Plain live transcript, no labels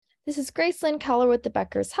This is Gracelyn Keller with the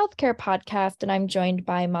Becker's Healthcare Podcast, and I'm joined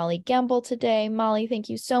by Molly Gamble today. Molly, thank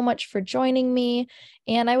you so much for joining me.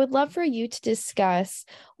 And I would love for you to discuss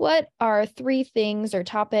what are three things or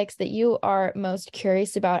topics that you are most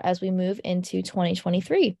curious about as we move into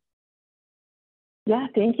 2023. Yeah,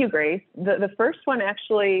 thank you, Grace. The first one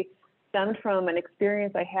actually stemmed from an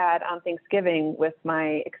experience I had on Thanksgiving with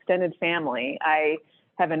my extended family. I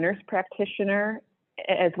have a nurse practitioner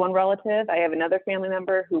as one relative. I have another family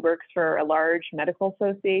member who works for a large medical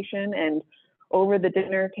association, and over the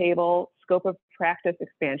dinner table, scope of practice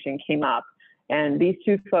expansion came up. And these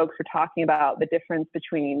two folks were talking about the difference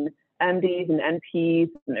between MDs and NPs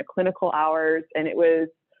and their clinical hours. And it was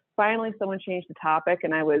finally someone changed the topic,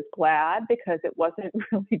 and I was glad because it wasn't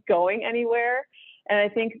really going anywhere. And I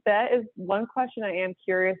think that is one question I am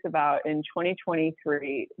curious about in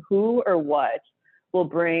 2023. Who or what will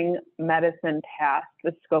bring medicine past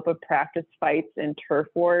the scope of practice fights and turf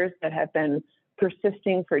wars that have been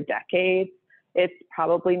persisting for decades? It's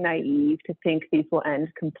probably naive to think these will end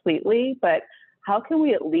completely, but how can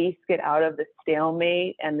we at least get out of the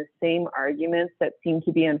stalemate and the same arguments that seem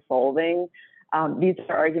to be unfolding? These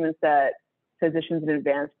are arguments that physicians and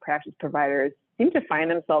advanced practice providers seem to find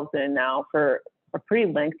themselves in now for a pretty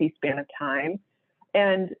lengthy span of time.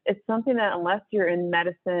 And it's something that unless you're in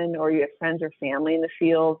medicine or you have friends or family in the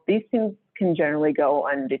field, these things can generally go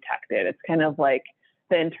undetected. It's kind of like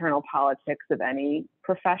the internal politics of any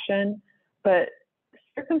profession. But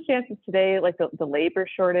circumstances today, like the labor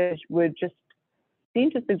shortage, would just seem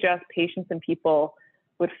to suggest patients and people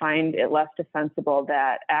would find it less defensible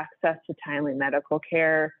that access to timely medical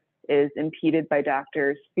care is impeded by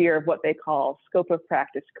doctors' fear of what they call scope of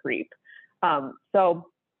practice creep. So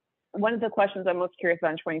one of the questions I'm most curious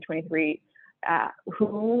about in 2023, who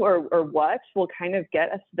or what will kind of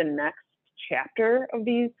get us to the next chapter of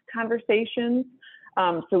these conversations,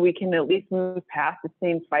 so we can at least move past the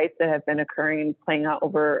same fights that have been occurring and playing out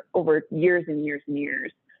over years and years and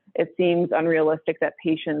years. It seems unrealistic that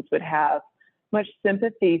patients would have much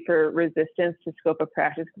sympathy for resistance to scope of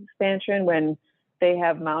practice expansion when they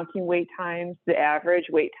have mounting wait times. The average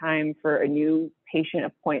wait time for a new patient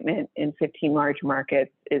appointment in 15 large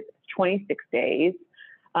markets is 26 days.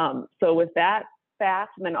 So with that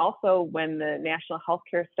fact, and then also when the national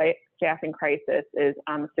healthcare staffing crisis is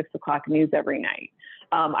on the 6 o'clock news every night,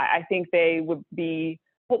 I think they would be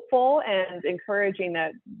hopeful and encouraging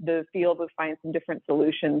that the field would find some different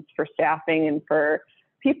solutions for staffing and for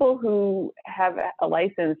people who have a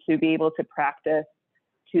license to be able to practice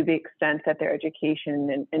to the extent that their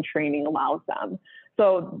education and training allows them.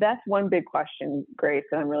 So that's one big question, Grace,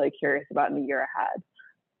 that I'm really curious about in the year ahead.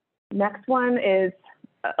 Next one is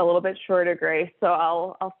a little bit shorter, Grace, so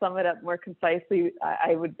I'll sum it up more concisely,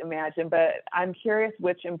 I would imagine, but I'm curious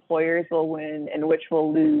which employers will win and which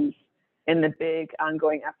will lose in the big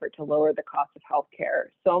ongoing effort to lower the cost of healthcare.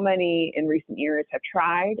 So many in recent years have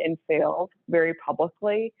tried and failed very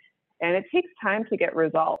publicly, and it takes time to get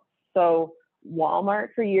results. So Walmart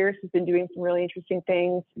for years has been doing some really interesting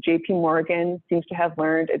things. JP Morgan seems to have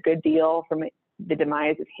learned a good deal from the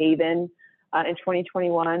demise of Haven in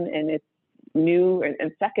 2021, and its new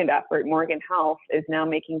and second effort, Morgan Health, is now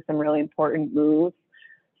making some really important moves.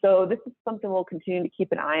 So this is something we'll continue to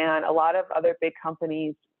keep an eye on. A lot of other big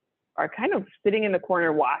companies are kind of sitting in the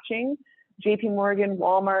corner watching. JP Morgan,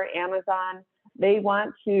 Walmart, Amazon, they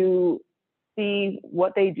want to see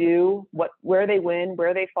what they do, where they win,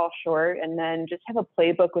 where they fall short, and then just have a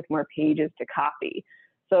playbook with more pages to copy.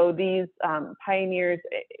 So these pioneers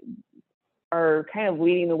are kind of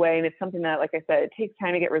leading the way, and it's something that, like I said, it takes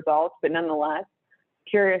time to get results, but nonetheless,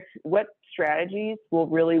 curious what strategies will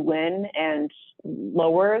really win and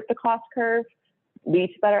lower the cost curve, lead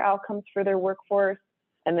to better outcomes for their workforce,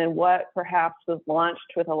 and then what perhaps was launched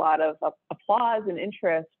with a lot of applause and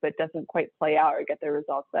interest, but doesn't quite play out or get the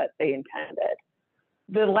results that they intended.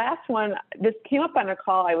 The last one, this came up on a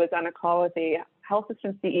call. I was on a call with a health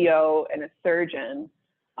system CEO and a surgeon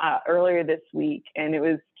earlier this week, and it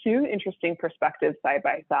was two interesting perspectives side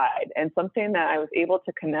by side. And something that I was able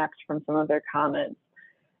to connect from some of their comments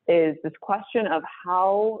is this question of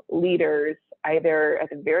how leaders, either at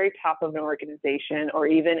the very top of an organization or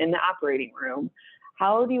even in the operating room,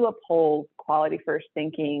 how do you uphold quality first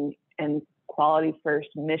thinking and quality first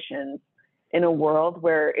missions in a world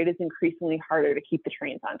where it is increasingly harder to keep the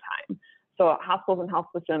trains on time? So hospitals and health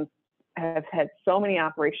systems have had so many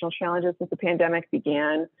operational challenges since the pandemic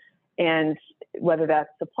began, and whether that's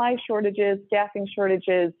supply shortages, staffing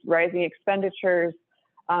shortages, rising expenditures,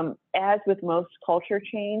 as with most culture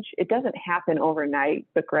change, it doesn't happen overnight,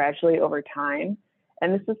 but gradually over time.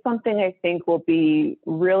 And this is something I think will be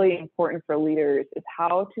really important for leaders, is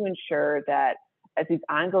how to ensure that as these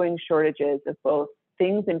ongoing shortages of both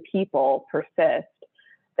things and people persist,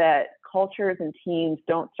 that cultures and teams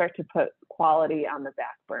don't start to put quality on the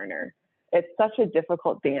back burner. It's such a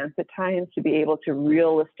difficult dance at times to be able to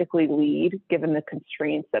realistically lead, given the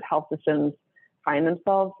constraints that health systems find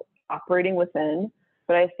themselves operating within.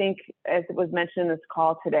 But I think, as it was mentioned in this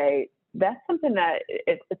call today, that's something that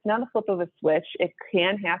it's not a flip of a switch. It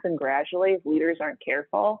can happen gradually if leaders aren't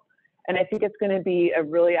careful. And I think it's going to be a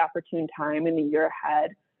really opportune time in the year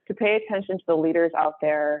ahead to pay attention to the leaders out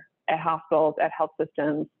there at hospitals, at health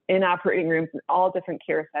systems, in operating rooms, in all different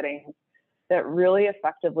care settings that really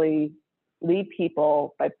effectively lead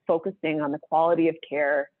people by focusing on the quality of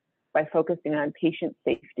care, by focusing on patient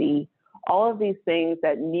safety, all of these things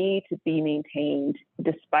that need to be maintained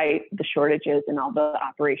despite the shortages and all the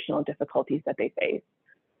operational difficulties that they face.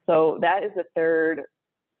 So that is the third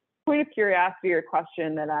point of curiosity or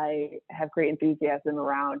question that I have great enthusiasm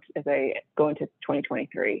around as I go into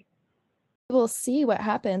 2023. We'll see what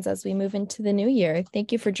happens as we move into the new year.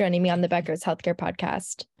 Thank you for joining me on the Becker's Healthcare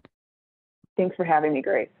Podcast. Thanks for having me,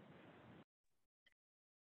 Grace.